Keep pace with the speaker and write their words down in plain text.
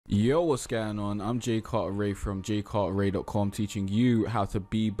Yo, what's going on? I'm Cartere from jcartere.com, teaching you how to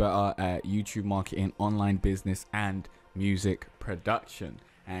be better at YouTube marketing, online business, and music production.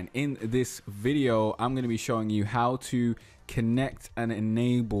 And in this video, I'm going to be showing you how to connect and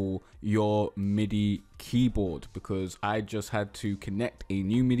enable your Midi keyboard, because I just had to connect a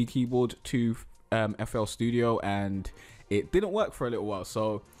new Midi keyboard to FL Studio and it didn't work for a little while.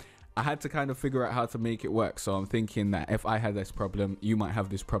 So I had to kind of figure out how to make it work. So I'm thinking that if I had this problem, you might have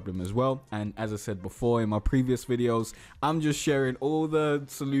this problem as well. And as I said before in my previous videos, I'm just sharing all the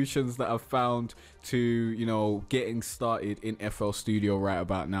solutions that I've found to, you know, getting started in FL Studio right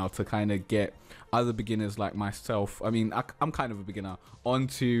about now, to kind of get other beginners like myself, I mean, I'm kind of a beginner,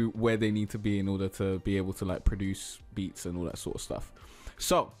 onto where they need to be in order to be able to like produce beats and all that sort of stuff.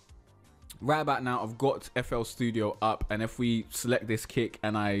 So right about now, I've got FL Studio up, and if we select this kick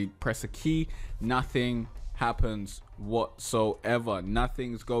and I press a key, nothing happens whatsoever.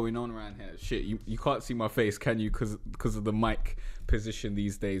 Nothing's going on around here. Shit, you can't see my face, can you, because of the mic position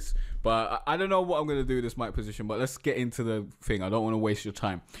these days. But I don't know what I'm going to do with this mic position, but let's get into the thing. I don't want to waste your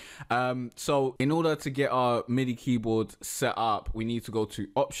time. So in order to get our Midi keyboard set up, we need to go to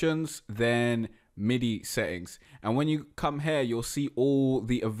options, then Midi settings, and when you come here, you'll see all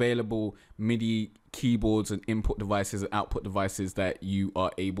the available Midi keyboards and input devices and output devices that you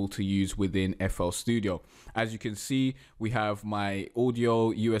are able to use within FL Studio. As you can see, we have my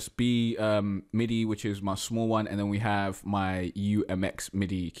audio USB Midi, which is my small one, and then we have my UMX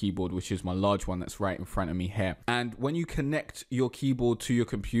Midi keyboard, which is my large one that's right in front of me here. And when you connect your keyboard to your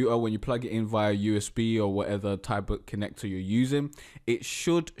computer, when you plug it in via USB or whatever type of connector you're using, it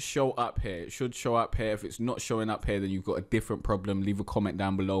should show up here. It should show up here. If it's not showing up here, then you've got a different problem. Leave a comment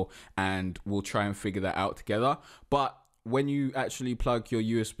down below and we'll try and figure that out together. But when you actually plug your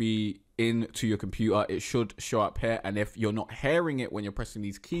USB into your computer, it should show up here. And if you're not hearing it when you're pressing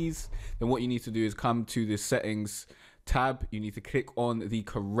these keys, then what you need to do is come to the settings tab. You need to click on the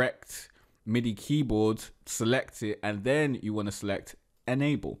correct Midi keyboard, select it, and then you want to select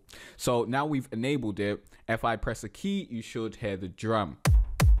enable. So now we've enabled it. If I press a key, you should hear the drum.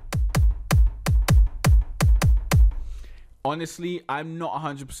 Honestly, I'm not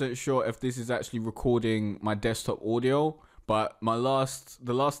 100% sure if this is actually recording my desktop audio, but the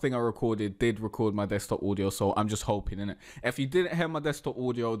last thing I recorded did record my desktop audio, so I'm just hoping, innit? If you didn't hear my desktop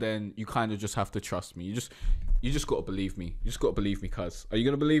audio, then you kind of just have to trust me. You just gotta believe me. You just gotta believe me, cuz. Are you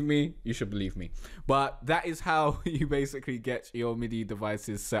gonna believe me? You should believe me. But that is how you basically get your Midi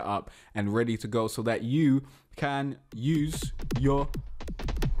devices set up and ready to go, so that you can use your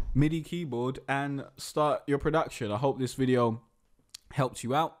Midi keyboard and start your production. I hope this video helped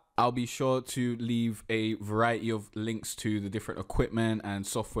you out. I'll be sure to leave a variety of links to the different equipment and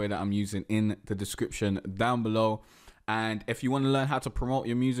software that I'm using in the description down below. And if you want to learn how to promote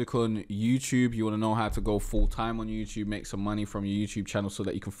your music on YouTube, you want to know how to go full-time on YouTube, make some money from your YouTube channel so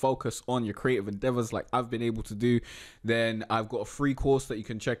that you can focus on your creative endeavors like I've been able to do, then I've got a free course that you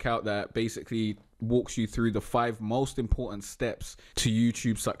can check out that basically walks you through the 5 most important steps to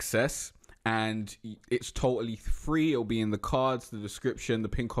YouTube success. And it's totally free. It'll be in the cards, the description, the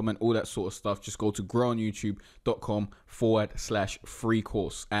pinned comment, all that sort of stuff. Just go to growonyoutube.com/free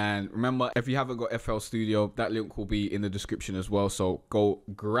course. And remember, if you haven't got FL Studio, that link will be in the description as well. So go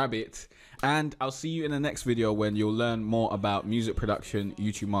grab it. And I'll see you in the next video when you'll learn more about music production,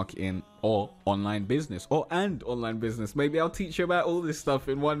 YouTube marketing, or online business, online business. Maybe I'll teach you about all this stuff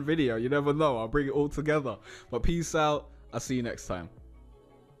in one video. You never know. I'll bring it all together. But peace out. I'll see you next time.